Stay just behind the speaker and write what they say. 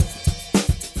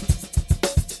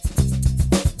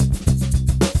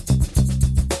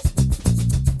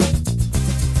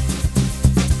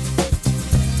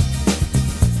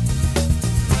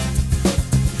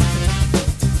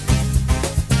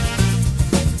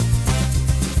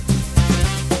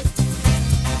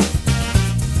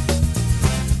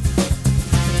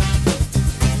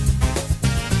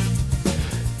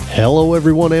Hello,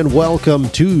 everyone, and welcome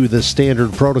to the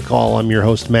Standard Protocol. I'm your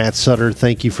host, Matt Sutter.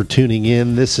 Thank you for tuning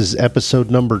in. This is episode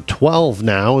number 12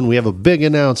 now, and we have a big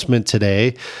announcement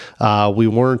today. We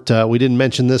didn't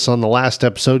mention this on the last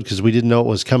episode because we didn't know it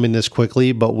was coming this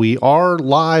quickly, but we are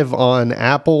live on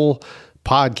Apple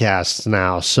Podcasts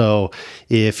now. So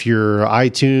if you're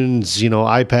iTunes,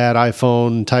 iPad,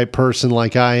 iPhone type person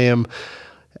like I am,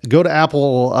 go to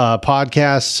Apple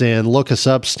Podcasts and look us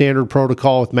up, Standard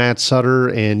Protocol with Matt Sutter,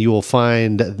 and you will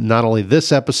find not only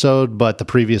this episode, but the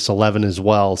previous 11 as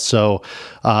well. So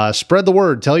spread the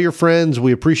word. Tell your friends.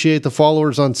 We appreciate the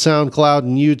followers on SoundCloud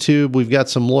and YouTube. We've got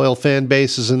some loyal fan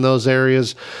bases in those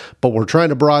areas, but we're trying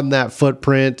to broaden that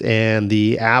footprint, and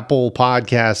the Apple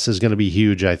Podcast is going to be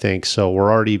huge, I think. So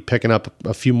we're already picking up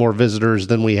a few more visitors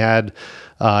than we had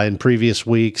in previous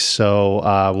weeks.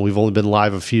 So we've only been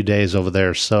live a few days over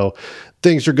there. So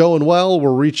things are going well.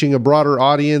 We're reaching a broader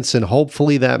audience, and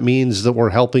hopefully that means that we're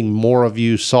helping more of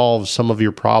you solve some of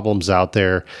your problems out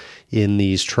there in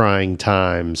these trying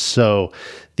times. So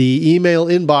the email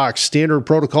inbox,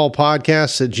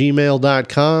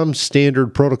 standardprotocolpodcasts@gmail.com,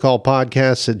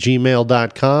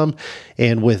 standardprotocolpodcasts@gmail.com.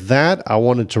 And with that, I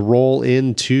wanted to roll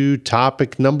into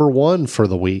topic number 1 for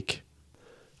the week.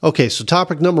 Okay, so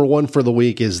topic number 1 for the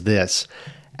week is this: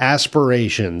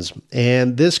 aspirations.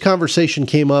 And this conversation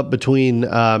came up between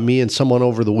me and someone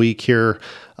over the week here.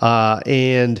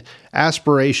 And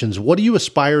aspirations, what do you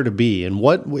aspire to be? And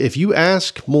what if you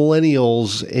ask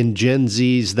millennials and Gen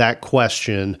Zs that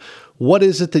question, what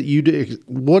is it that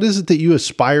you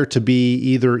aspire to be,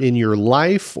 either in your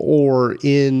life or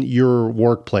in your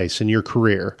workplace, in your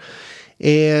career?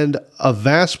 And a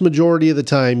vast majority of the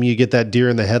time, you get that deer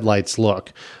in the headlights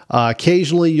look.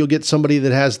 Occasionally, you'll get somebody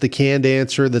that has the canned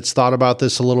answer that's thought about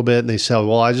this a little bit, and they say,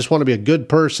 well, I just want to be a good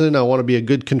person. I want to be a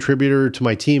good contributor to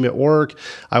my team at work.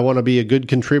 I want to be a good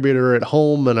contributor at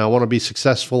home, and I want to be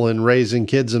successful in raising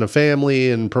kids in a family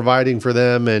and providing for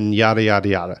them, and yada, yada,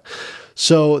 yada.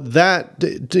 So that,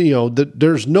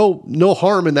 there's no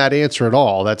harm in that answer at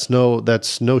all. That's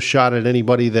no shot at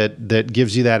anybody that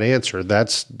gives you that answer.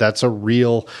 That's a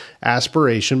real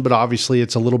aspiration, but obviously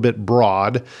it's a little bit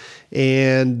broad,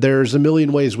 and there's a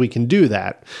million ways we can do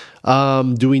that.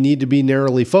 Do we need to be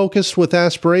narrowly focused with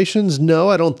aspirations? No,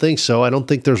 I don't think so. I don't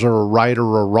think there's a right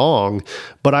or a wrong,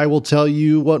 but I will tell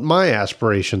you what my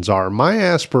aspirations are. My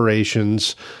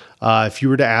aspirations, if you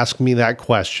were to ask me that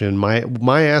question,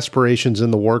 my aspirations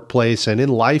in the workplace and in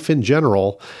life in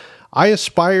general, I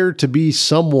aspire to be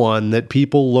someone that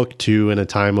people look to in a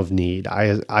time of need.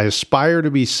 I aspire to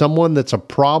be someone that's a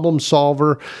problem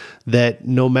solver, that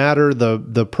no matter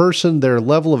the person, their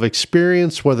level of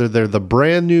experience, whether they're the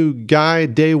brand new guy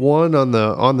day one on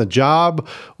the job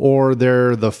or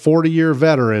they're the 40-year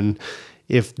veteran,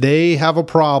 if they have a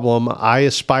problem, I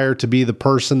aspire to be the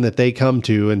person that they come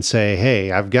to and say,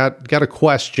 hey, I've got a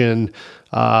question,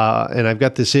 and I've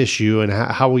got this issue, and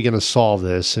how are we going to solve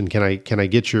this? And can I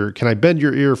bend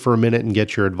your ear for a minute and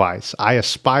get your advice? I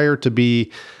aspire to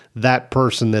be that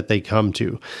person that they come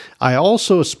to. I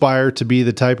also aspire to be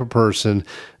the type of person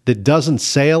that doesn't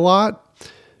say a lot,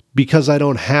 because I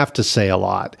don't have to say a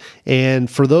lot. And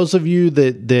for those of you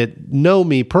that know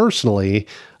me personally,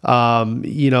 I'm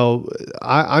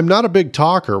not a big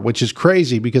talker, which is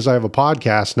crazy because I have a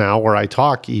podcast now where I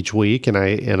talk each week, and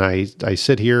I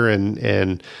sit here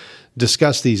and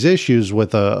discuss these issues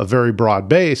with a very broad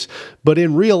base. But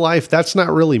in real life, that's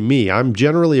not really me. I'm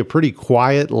generally a pretty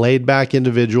quiet, laid-back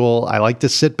individual. I like to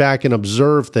sit back and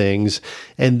observe things.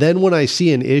 And then when I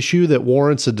see an issue that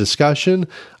warrants a discussion,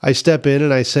 I step in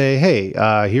and I say, hey,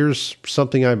 here's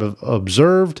something I've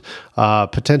observed,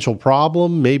 potential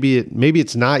problem. Maybe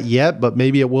it's not yet, but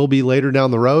maybe it will be later down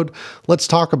the road. Let's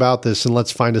talk about this and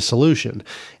let's find a solution.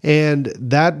 And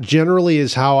that generally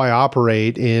is how I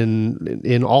operate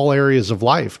in all areas of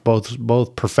life,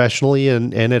 both professionally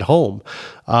and at home.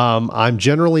 I'm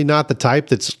generally not the type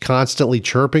that's constantly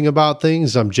chirping about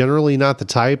things. I'm generally not the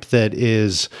type that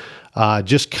is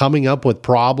just coming up with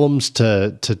problems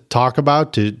to talk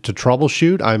about, to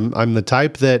troubleshoot. I'm the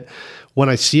type that when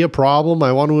I see a problem,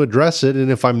 I want to address it. And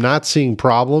if I'm not seeing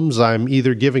problems, I'm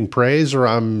either giving praise or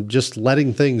I'm just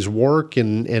letting things work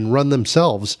and run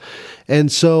themselves.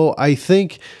 And so I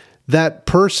think that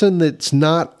person that's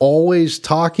not always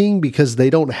talking because they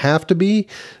don't have to be,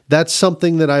 that's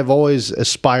something that I've always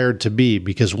aspired to be,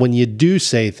 because when you do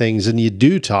say things and you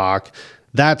do talk,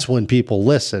 that's when people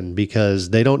listen, because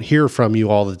they don't hear from you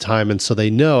all the time. And so they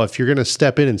know if you're going to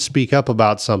step in and speak up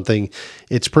about something,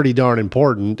 it's pretty darn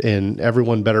important and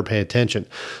everyone better pay attention.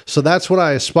 So that's what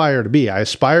I aspire to be. I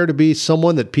aspire to be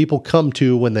someone that people come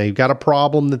to when they've got a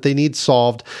problem that they need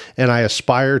solved. And I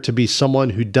aspire to be someone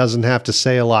who doesn't have to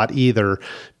say a lot either,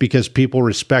 because people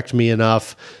respect me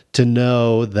enough to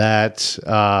know that,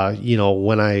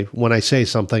 when I say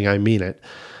something, I mean it.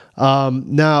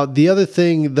 Now, the other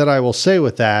thing that I will say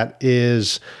with that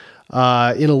is,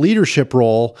 in a leadership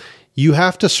role, you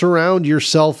have to surround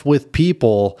yourself with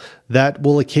people that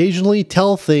will occasionally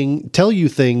tell you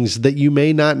things that you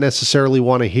may not necessarily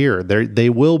want to hear. They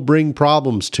will bring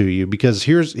problems to you, because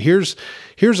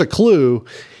here's a clue,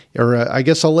 or I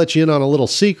guess I'll let you in on a little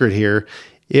secret here.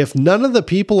 If none of the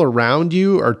people around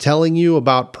you are telling you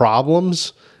about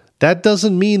problems, that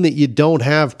doesn't mean that you don't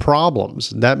have problems.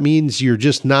 That means you're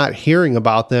just not hearing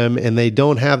about them, and they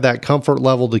don't have that comfort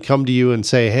level to come to you and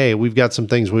say, hey, we've got some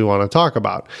things we want to talk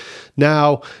about.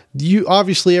 Now,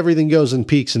 obviously everything goes in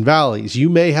peaks and valleys. You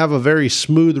may have a very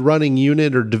smooth running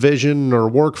unit or division or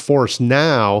workforce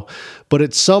now, but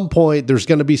at some point there's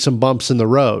going to be some bumps in the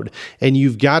road, and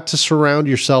you've got to surround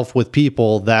yourself with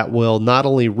people that will not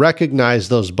only recognize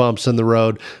those bumps in the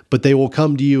road, but they will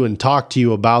come to you and talk to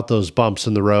you about those bumps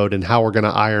in the road and how we're going to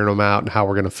iron them out and how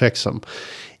we're going to fix them.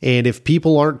 And if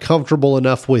people aren't comfortable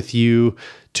enough with you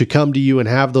to come to you and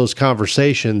have those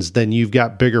conversations, then you've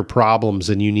got bigger problems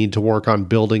and you need to work on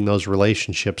building those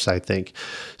relationships, I think.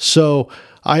 So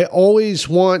I always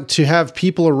want to have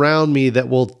people around me that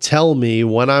will tell me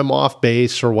when I'm off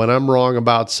base or when I'm wrong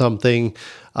about something,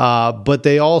 but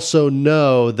they also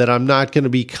know that I'm not going to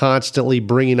be constantly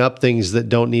bringing up things that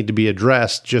don't need to be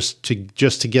addressed just to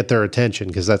get their attention,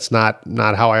 because that's not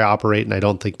how I operate, and I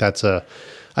don't think that's a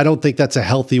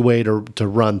healthy way to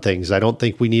run things. I don't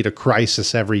think we need a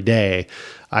crisis every day.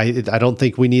 I don't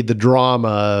think we need the drama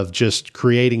of just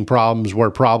creating problems where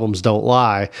problems don't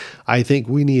lie. I think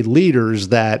we need leaders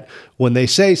that when they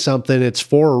say something, it's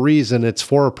for a reason, it's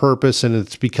for a purpose, and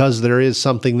it's because there is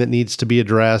something that needs to be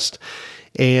addressed.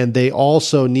 And they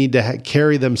also need to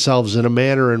carry themselves in a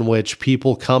manner in which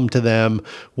people come to them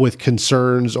with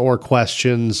concerns or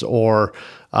questions or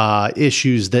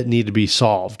issues that need to be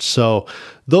solved. So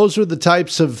those are the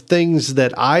types of things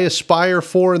that I aspire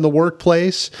for in the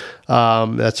workplace.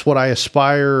 That's what I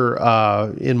aspire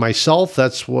in myself.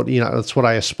 That's what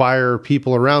I aspire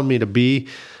people around me to be.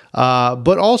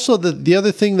 But also the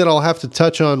other thing that I'll have to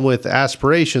touch on with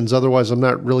aspirations, otherwise I'm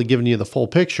not really giving you the full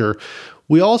picture.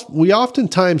 We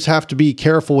oftentimes have to be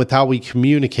careful with how we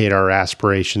communicate our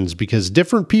aspirations, because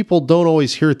different people don't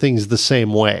always hear things the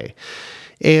same way.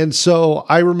 And so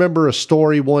I remember a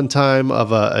story one time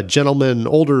of a gentleman,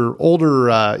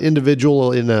 older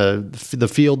individual in the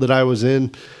field that I was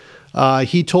in.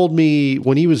 He told me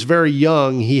when he was very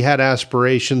young, he had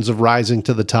aspirations of rising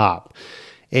to the top.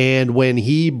 And when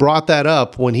he brought that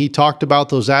up, when he talked about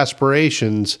those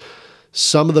aspirations,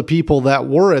 some of the people that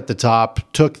were at the top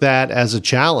took that as a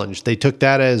challenge. They took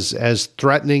that as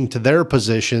threatening to their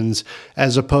positions,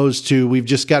 as opposed to, we've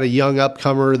just got a young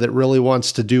upcomer that really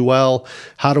wants to do well.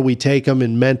 How do we take them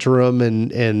and mentor them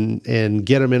and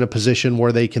get them in a position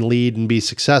where they can lead and be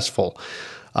successful?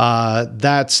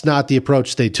 That's not the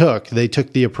approach they took. They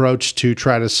took the approach to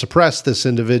try to suppress this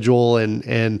individual,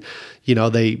 and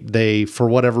they for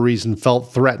whatever reason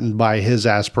felt threatened by his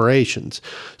aspirations.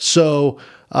 So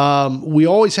we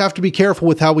always have to be careful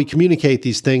with how we communicate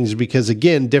these things, because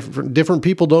again, different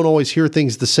people don't always hear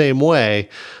things the same way.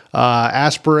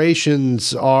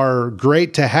 Aspirations are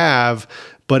great to have,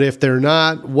 but if they're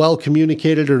not well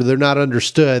communicated or they're not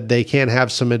understood, they can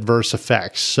have some adverse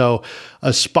effects. So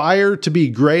aspire to be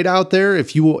great out there.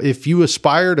 If you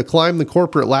aspire to climb the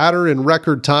corporate ladder in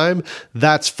record time,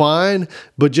 that's fine,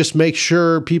 but just make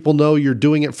sure people know you're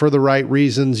doing it for the right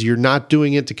reasons. You're not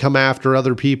doing it to come after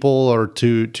other people or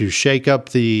to shake up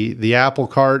the apple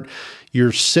cart.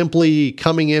 You're simply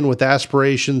coming in with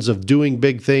aspirations of doing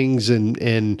big things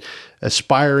and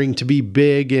aspiring to be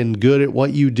big and good at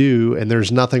what you do, and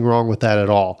there's nothing wrong with that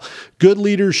at all. Good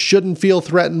leaders shouldn't feel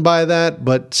threatened by that,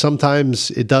 but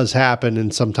sometimes it does happen,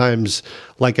 and sometimes,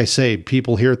 like I say,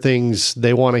 people hear things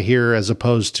they want to hear as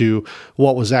opposed to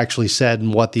what was actually said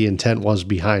and what the intent was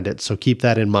behind it. So keep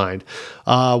that in mind.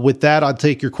 With that, I'll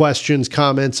take your questions,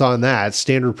 comments on that.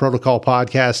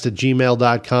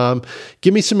 standardprotocolpodcast@gmail.com.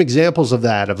 Give me some examples of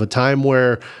that, of a time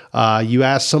where you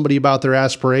asked somebody about their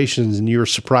aspirations and you were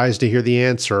surprised to hear the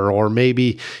answer, or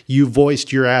maybe you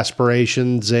voiced your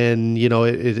aspirations and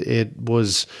it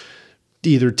was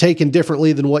either taken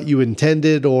differently than what you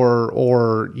intended,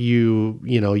 or you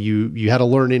had a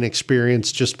learning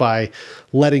experience just by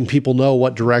letting people know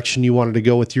what direction you wanted to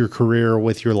go with your career or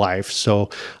with your life.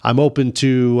 So I'm open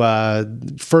to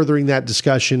furthering that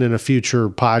discussion in a future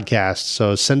podcast.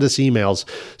 So send us emails,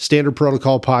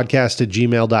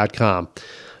 standardprotocolpodcast@gmail.com.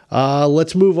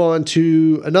 Let's move on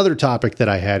to another topic that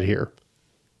I had here.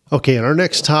 Okay, and our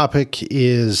next topic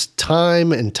is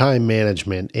time and time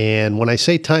management. And when I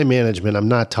say time management, I'm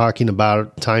not talking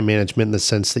about time management in the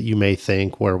sense that you may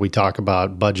think, where we talk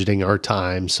about budgeting our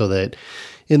time so that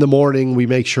in the morning we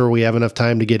make sure we have enough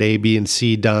time to get A, B, and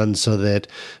C done, so that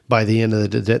by the end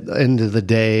of the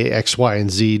day, X, Y, and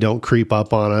Z don't creep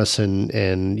up on us, and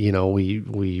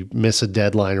we miss a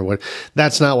deadline or what.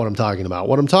 That's not what I'm talking about.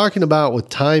 What I'm talking about with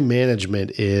time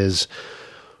management is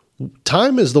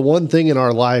time is the one thing in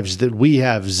our lives that we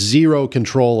have zero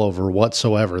control over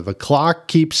whatsoever. The clock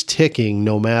keeps ticking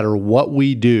no matter what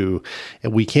we do,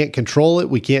 and we can't control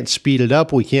it. We can't speed it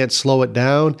up. We can't slow it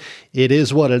down. It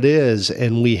is what it is,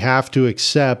 and we have to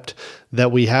accept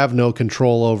that we have no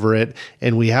control over it,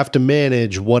 and we have to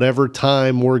manage whatever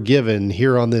time we're given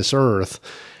here on this earth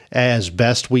as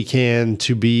best we can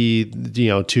to be,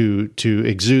 to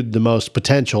exude the most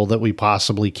potential that we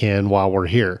possibly can while we're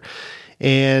here.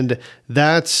 And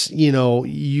that's,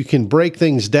 you can break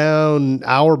things down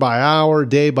hour by hour,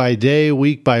 day by day,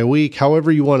 week by week,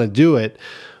 however you want to do it.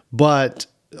 But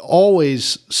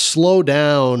always slow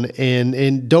down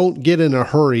and don't get in a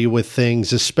hurry with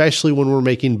things, especially when we're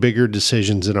making bigger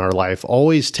decisions in our life.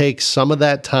 Always take some of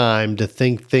that time to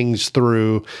think things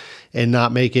through and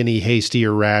not make any hasty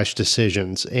or rash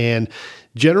decisions. And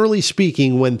generally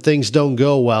speaking, when things don't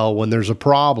go well, when there's a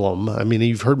problem, I mean,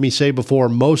 you've heard me say before,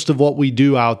 most of what we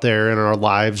do out there in our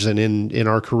lives and in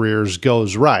our careers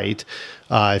goes right.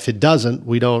 If it doesn't,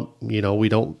 we don't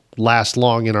last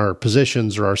long in our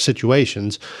positions or our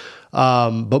situations.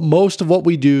 But most of what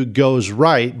we do goes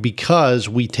right because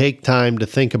we take time to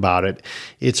think about it.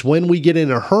 It's when we get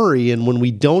in a hurry and when we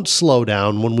don't slow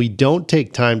down, when we don't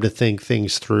take time to think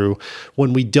things through,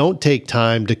 when we don't take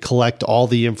time to collect all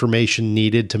the information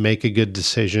needed to make a good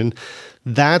decision,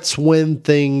 that's when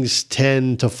things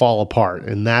tend to fall apart.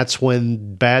 And that's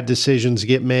when bad decisions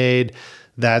get made.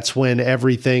 That's when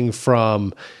everything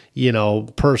from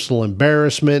personal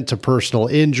embarrassment to personal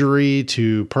injury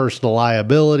to personal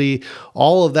liability,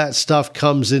 all of that stuff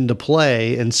comes into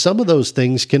play. And some of those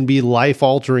things can be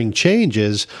life-altering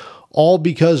changes, all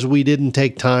because we didn't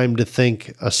take time to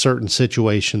think a certain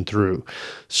situation through.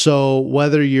 So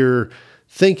whether you're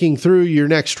thinking through your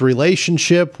next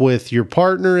relationship with your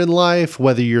partner in life,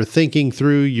 whether you're thinking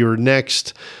through your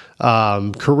next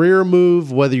career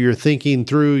move, whether you're thinking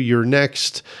through your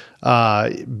next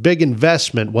big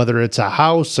investment, whether it's a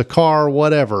house, a car,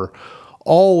 whatever,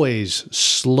 always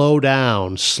slow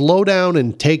down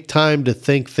and take time to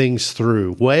think things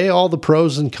through. Weigh all the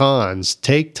pros and cons.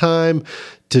 Take time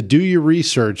to do your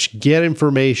research, get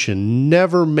information.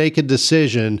 Never make a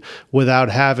decision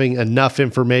without having enough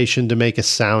information to make a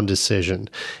sound decision.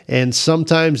 And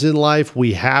sometimes in life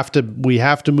we have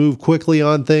to move quickly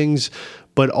on things,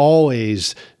 but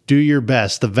always do your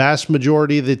best. The vast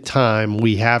majority of the time,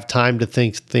 we have time to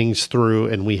think things through,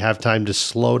 and we have time to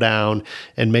slow down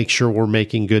and make sure we're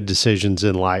making good decisions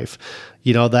in life.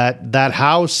 That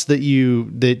house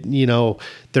that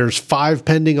there's 5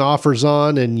 pending offers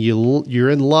on, and you're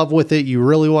in love with it. You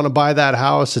really want to buy that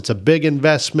house. It's a big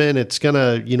investment. It's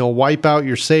gonna, wipe out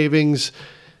your savings.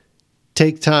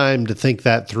 Take time to think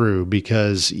that through,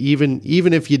 because even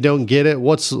if you don't get it,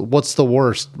 what's the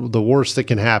worst? The worst that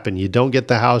can happen, you don't get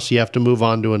the house, you have to move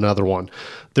on to another one.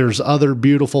 There's other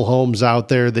beautiful homes out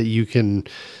there that you can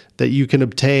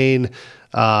obtain,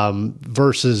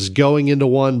 versus going into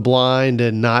one blind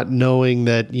and not knowing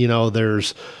that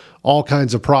there's all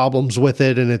kinds of problems with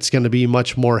it, and it's going to be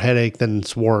much more headache than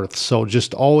it's worth. So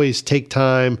just always take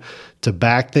time to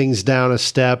back things down a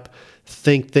step.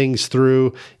 Think things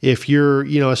through. If you're,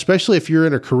 especially if you're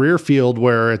in a career field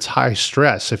where it's high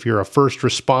stress, if you're a first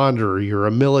responder, you're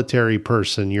a military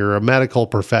person, you're a medical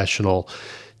professional,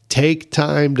 take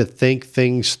time to think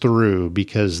things through,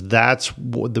 because that's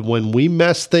when we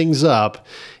mess things up,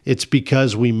 it's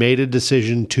because we made a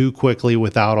decision too quickly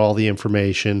without all the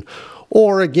information.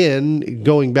 Or again,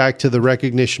 going back to the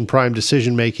recognition prime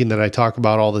decision making that I talk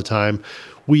about all the time,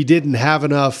 we didn't have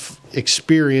enough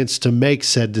experience to make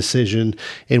said decision,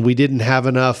 and we didn't have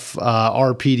enough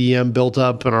RPDM built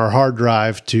up in our hard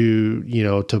drive to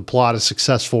plot a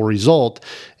successful result,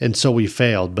 and so we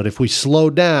failed. But if we slow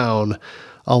down,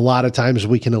 a lot of times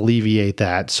we can alleviate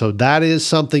that. So that is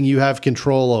something you have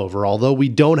control over. Although we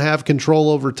don't have control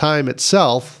over time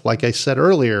itself, like I said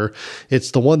earlier,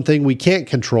 it's the one thing we can't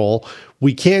control.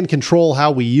 We can control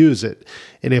how we use it.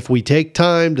 And if we take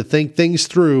time to think things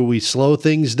through, we slow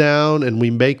things down, and we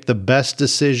make the best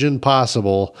decision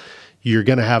possible, you're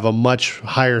going to have a much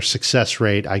higher success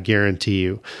rate, I guarantee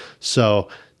you. So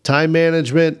time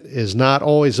management is not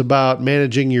always about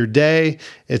managing your day.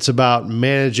 It's about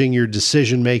managing your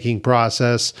decision-making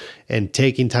process and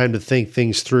taking time to think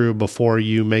things through before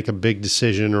you make a big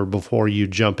decision or before you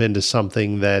jump into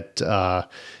something that,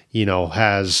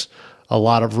 has a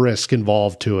lot of risk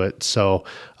involved to it. So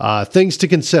things to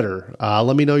consider.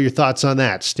 Let me know your thoughts on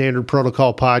that.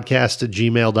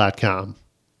 standardprotocolpodcast@gmail.com.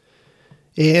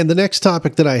 And the next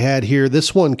topic that I had here,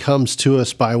 this one comes to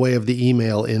us by way of the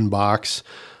email inbox.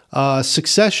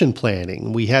 Succession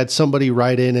planning. We had somebody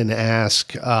write in and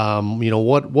ask, what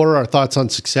are our thoughts on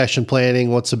succession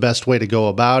planning? What's the best way to go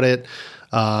about it?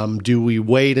 Do we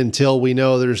wait until we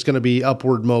know there's going to be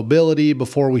upward mobility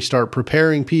before we start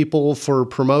preparing people for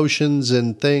promotions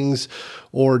and things?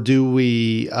 Or do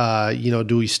we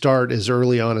start as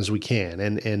early on as we can?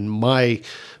 And my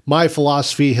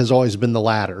philosophy has always been the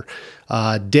latter.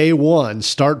 Day one,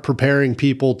 start preparing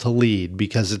people to lead,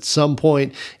 because at some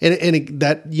point,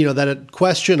 that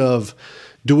question of,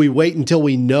 do we wait until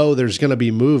we know there's going to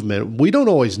be movement? We don't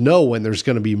always know when there's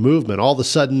going to be movement. All of a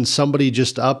sudden, somebody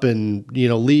just up and,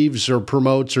 leaves or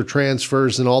promotes or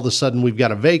transfers, and all of a sudden we've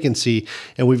got a vacancy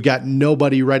and we've got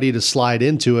nobody ready to slide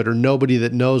into it, or nobody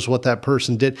that knows what that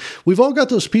person did. We've all got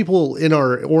those people in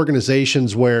our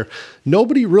organizations where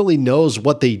nobody really knows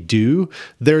what they do.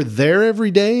 They're there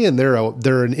every day and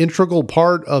they're an integral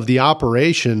part of the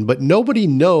operation, but nobody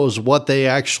knows what they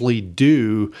actually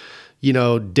do,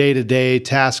 day to day,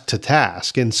 task to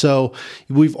task. And so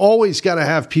we've always got to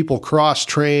have people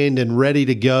cross-trained and ready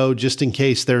to go just in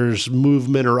case there's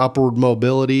movement or upward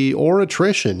mobility or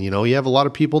attrition. You have a lot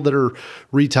of people that are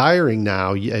retiring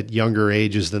now at younger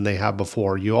ages than they have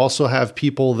before. You also have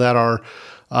people that are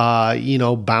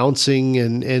bouncing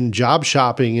and job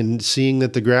shopping and seeing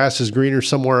that the grass is greener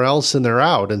somewhere else and they're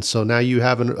out. And so now you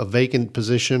have a vacant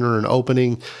position or an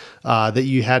opening that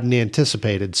you hadn't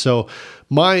anticipated. So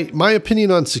my opinion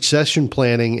on succession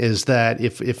planning is that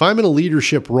if I'm in a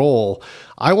leadership role,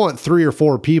 I want 3 or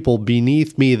 4 people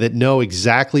beneath me that know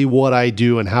exactly what I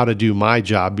do and how to do my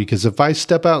job. Because if I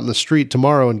step out in the street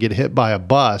tomorrow and get hit by a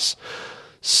bus,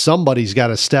 somebody's got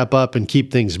to step up and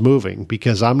keep things moving,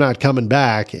 because I'm not coming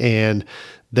back. And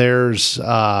there's,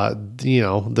 all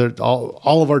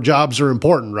of our jobs are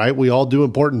important, right? We all do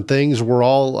important things. We're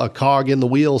all a cog in the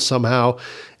wheel somehow.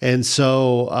 And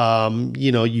so,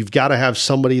 you've got to have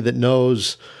somebody that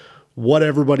knows what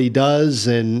everybody does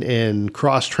and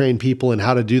cross-train people in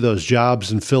how to do those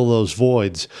jobs and fill those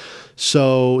voids.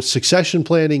 So succession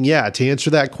planning, to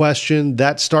answer that question,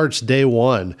 that starts day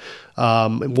one.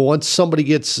 Once somebody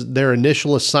gets their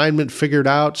initial assignment figured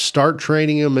out, start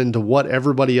training them into what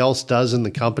everybody else does in the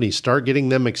company. Start getting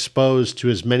them exposed to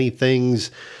as many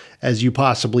things as you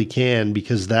possibly can,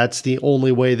 because that's the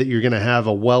only way that you're going to have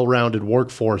a well-rounded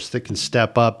workforce that can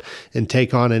step up and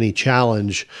take on any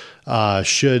challenge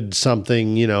should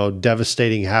something,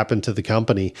 devastating happen to the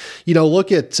company.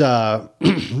 Look at, I'll give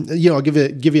you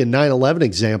a 9/11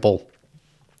 example.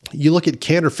 You look at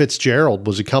Cantor Fitzgerald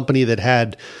was a company that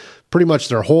had pretty much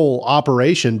their whole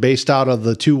operation based out of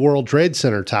the 2 World Trade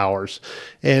Center towers.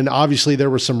 And obviously there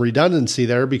was some redundancy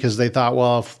there, because they thought,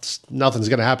 well, if nothing's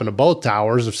going to happen to both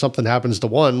towers, if something happens to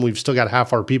one, we've still got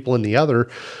half our people in the other.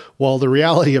 Well, the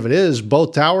reality of it is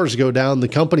both towers go down, the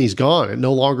company's gone. It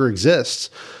no longer exists.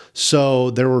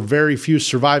 So there were very few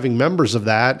surviving members of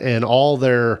that, and all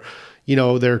their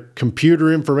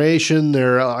computer information,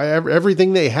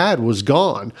 everything they had was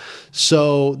gone.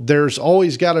 So there's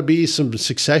always got to be some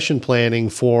succession planning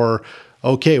for,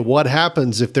 okay, what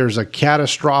happens if there's a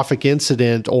catastrophic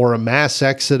incident or a mass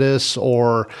exodus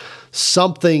or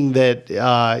something that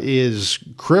is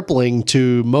crippling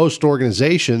to most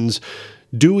organizations?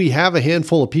 Do we have a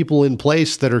handful of people in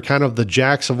place that are kind of the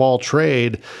jacks of all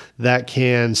trade that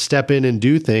can step in and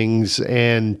do things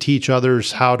and teach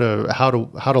others how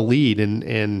to lead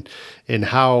and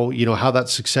how that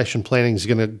succession planning is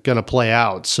going to play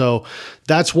out? So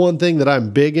that's one thing that I'm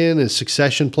big in, is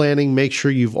succession planning. Make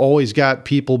sure you've always got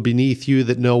people beneath you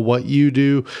that know what you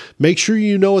do. Make sure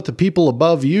you know what the people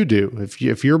above you do.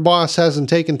 If your boss hasn't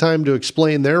taken time to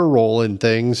explain their role in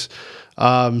things,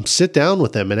 sit down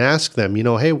with them and ask them,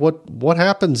 hey, what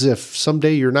happens if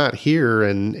someday you're not here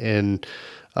and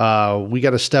we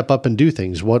got to step up and do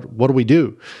things. What do we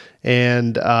do?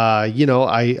 And,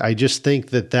 I just think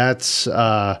that's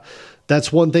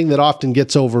one thing that often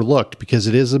gets overlooked because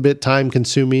it is a bit time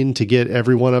consuming to get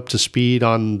everyone up to speed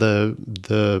on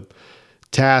the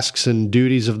tasks and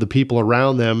duties of the people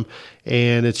around them.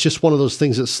 And it's just one of those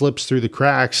things that slips through the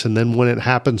cracks. And then when it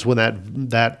happens, when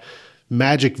that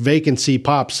magic vacancy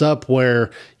pops up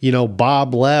where,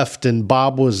 Bob left and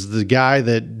Bob was the guy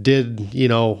that did,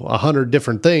 100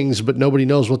 different things, but nobody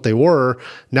knows what they were.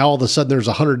 Now, all of a sudden there's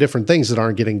 100 different things that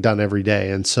aren't getting done every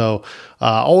day. And so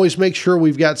always make sure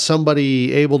we've got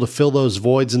somebody able to fill those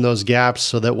voids and those gaps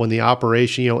so that when the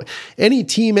operation, any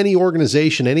team, any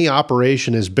organization, any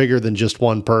operation is bigger than just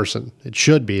one person. It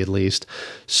should be, at least.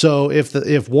 So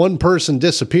if one person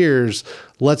disappears,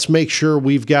 let's make sure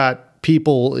we've got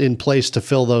people in place to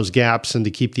fill those gaps and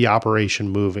to keep the operation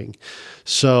moving.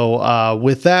 So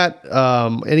with that,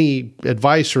 any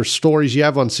advice or stories you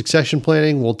have on succession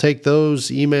planning, we'll take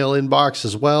those. Email inbox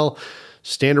as well,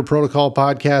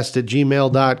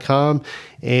 standardprotocolpodcast@gmail.com.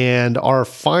 And our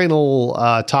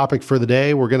final topic for the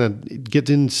day, we're going to get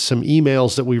into some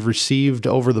emails that we've received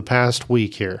over the past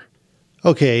week here.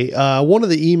 Okay, one of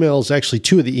the emails, actually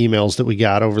two of the emails that we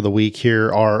got over the week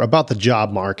here are about the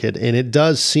job market. And it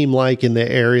does seem like in the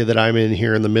area that I'm in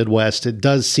here in the Midwest, it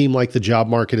does seem like the job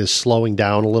market is slowing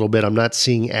down a little bit. I'm not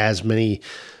seeing as many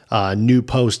new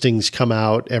postings come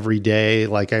out every day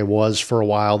like I was for a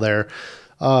while there.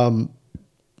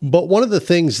 But one of the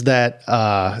things that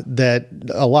that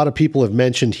a lot of people have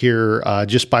mentioned here,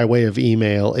 just by way of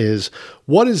email, is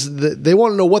they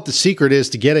want to know what the secret is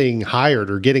to getting hired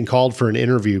or getting called for an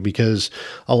interview, because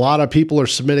a lot of people are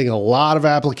submitting a lot of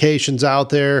applications out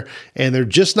there and they're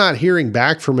just not hearing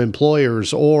back from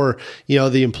employers, or,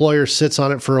 the employer sits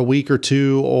on it for a week or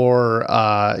two, or,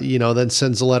 then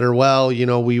sends a letter. Well,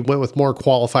 we went with more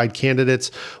qualified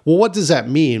candidates. Well, what does that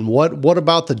mean? What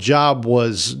about the job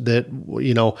was that,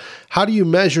 how do you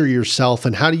measure yourself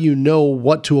and how do you know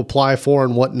what to apply for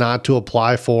and what not to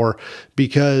apply for?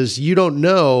 Because you don't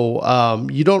know,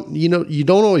 you don't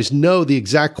always know the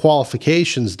exact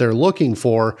qualifications they're looking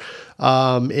for.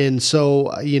 And so,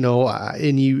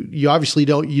 and you obviously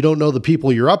don't know the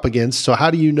people you're up against. So how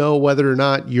do you know whether or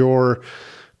not you're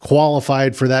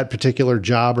qualified for that particular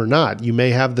job or not? You may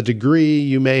have the degree,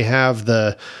 you may have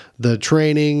the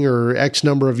training or X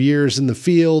number of years in the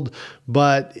field,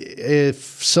 but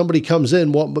if somebody comes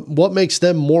in, what makes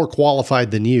them more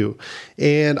qualified than you?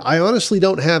 And I honestly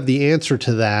don't have the answer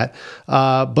to that.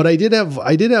 But I did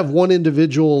have one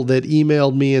individual that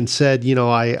emailed me and said,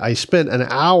 I spent an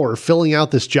hour filling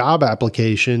out this job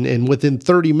application, and within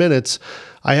 30 minutes,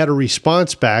 I had a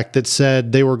response back that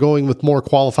said they were going with more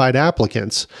qualified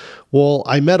applicants. Well,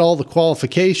 I met all the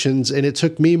qualifications, and it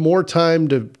took me more time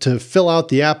to fill out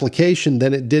the application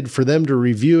than it did for them to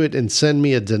review it and send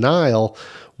me a denial.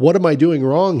 What am I doing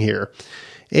wrong here?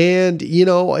 And,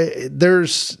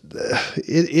 it's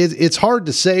hard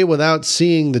to say without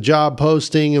seeing the job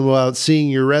posting and without seeing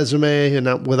your resume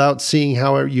and without seeing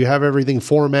how you have everything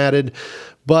formatted.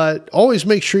 But always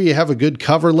make sure you have a good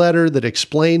cover letter that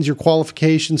explains your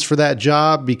qualifications for that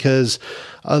job, because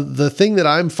the thing that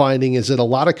I'm finding is that a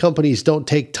lot of companies don't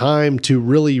take time to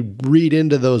really read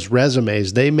into those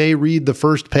resumes. They may read the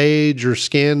first page or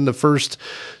scan the first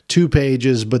 2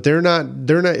 pages, but they're not,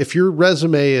 if your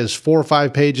resume is 4 or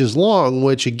 5 pages long,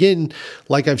 which again,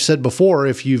 like I've said before,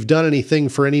 if you've done anything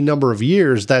for any number of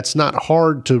years, that's not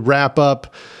hard to wrap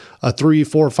up a 3,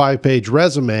 4, 5 page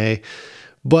resume.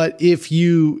 But if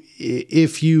you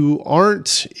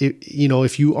aren't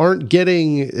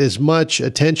getting as much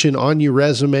attention on your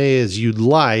resume as you'd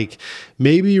like,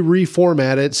 maybe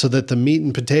reformat it so that the meat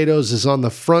and potatoes is on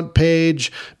the front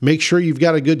page. Make sure you've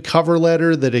got a good cover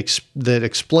letter that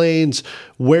explains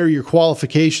where your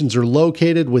qualifications are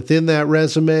located within that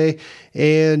resume,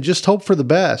 and just hope for the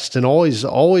best. And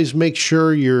always make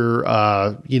sure you're,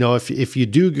 if you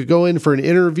do go in for an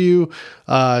interview,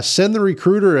 send the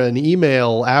recruiter an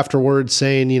email afterwards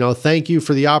saying, thank you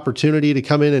for the opportunity to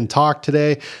come in and talk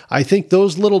today. I think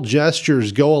those little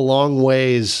gestures go a long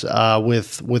ways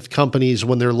with companies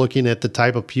when they're looking at the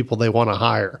type of people they want to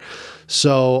hire.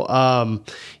 So,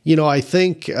 I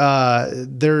think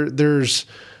there's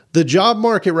the job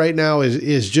market right now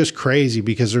is just crazy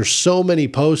because there's so many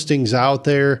postings out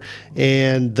there,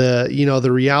 and the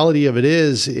reality of it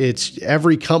is it's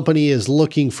every company is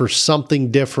looking for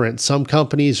something different. Some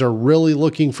companies are really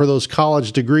looking for those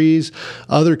college degrees.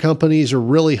 Other companies are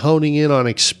really honing in on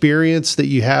experience that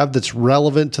you have that's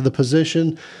relevant to the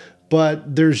position.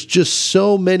 But there's just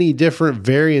so many different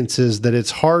variances that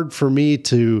it's hard for me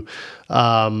to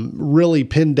really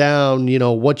pin down,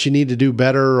 what you need to do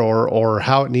better or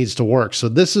how it needs to work. So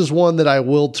this is one that I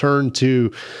will turn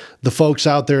to the folks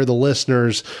out there, the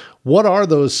listeners. What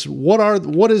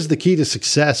is the key to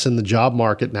success in the job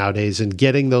market nowadays and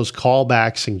getting those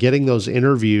callbacks and getting those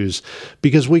interviews?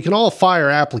 Because we can all fire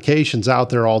applications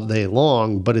out there all day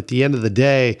long, but at the end of the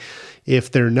day,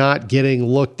 if they're not getting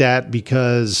looked at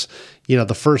because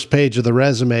the first page of the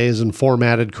resume isn't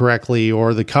formatted correctly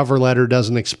or the cover letter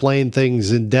doesn't explain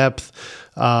things in depth,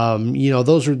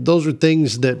 those are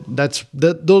things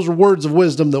those are words of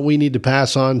wisdom that we need to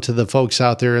pass on to the folks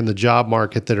out there in the job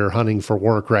market that are hunting for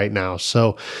work right now.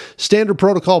 So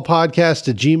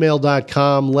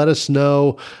standardprotocolpodcast@gmail.com. Let us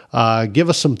know, give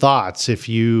us some thoughts. If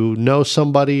you know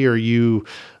somebody or you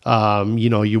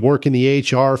work in the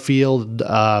HR field,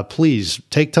 please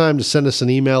take time to send us an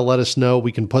email. Let us know.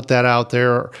 We can put that out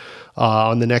there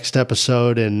on the next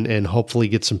episode and hopefully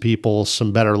get some people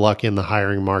some better luck in the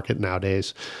hiring market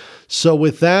nowadays. So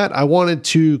with that, I wanted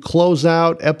to close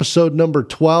out episode number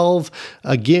 12.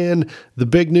 Again, the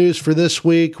big news for this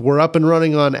week, we're up and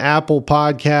running on Apple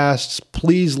Podcasts.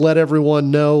 Please let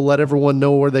everyone know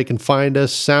where they can find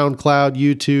us. SoundCloud,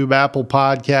 YouTube, Apple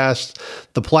Podcasts.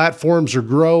 The platforms are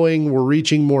growing. We're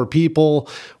reaching more people.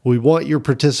 We want your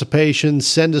participation.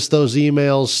 Send us those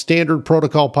emails,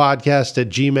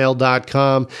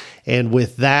 standardprotocolpodcast@gmail.com. And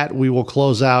with that, we will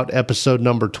close out episode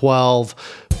number 12.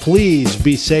 Please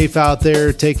be safe out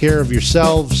there. Take care of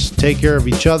yourselves. Take care of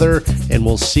each other. And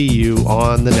we'll see you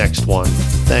on the next one.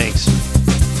 Thanks.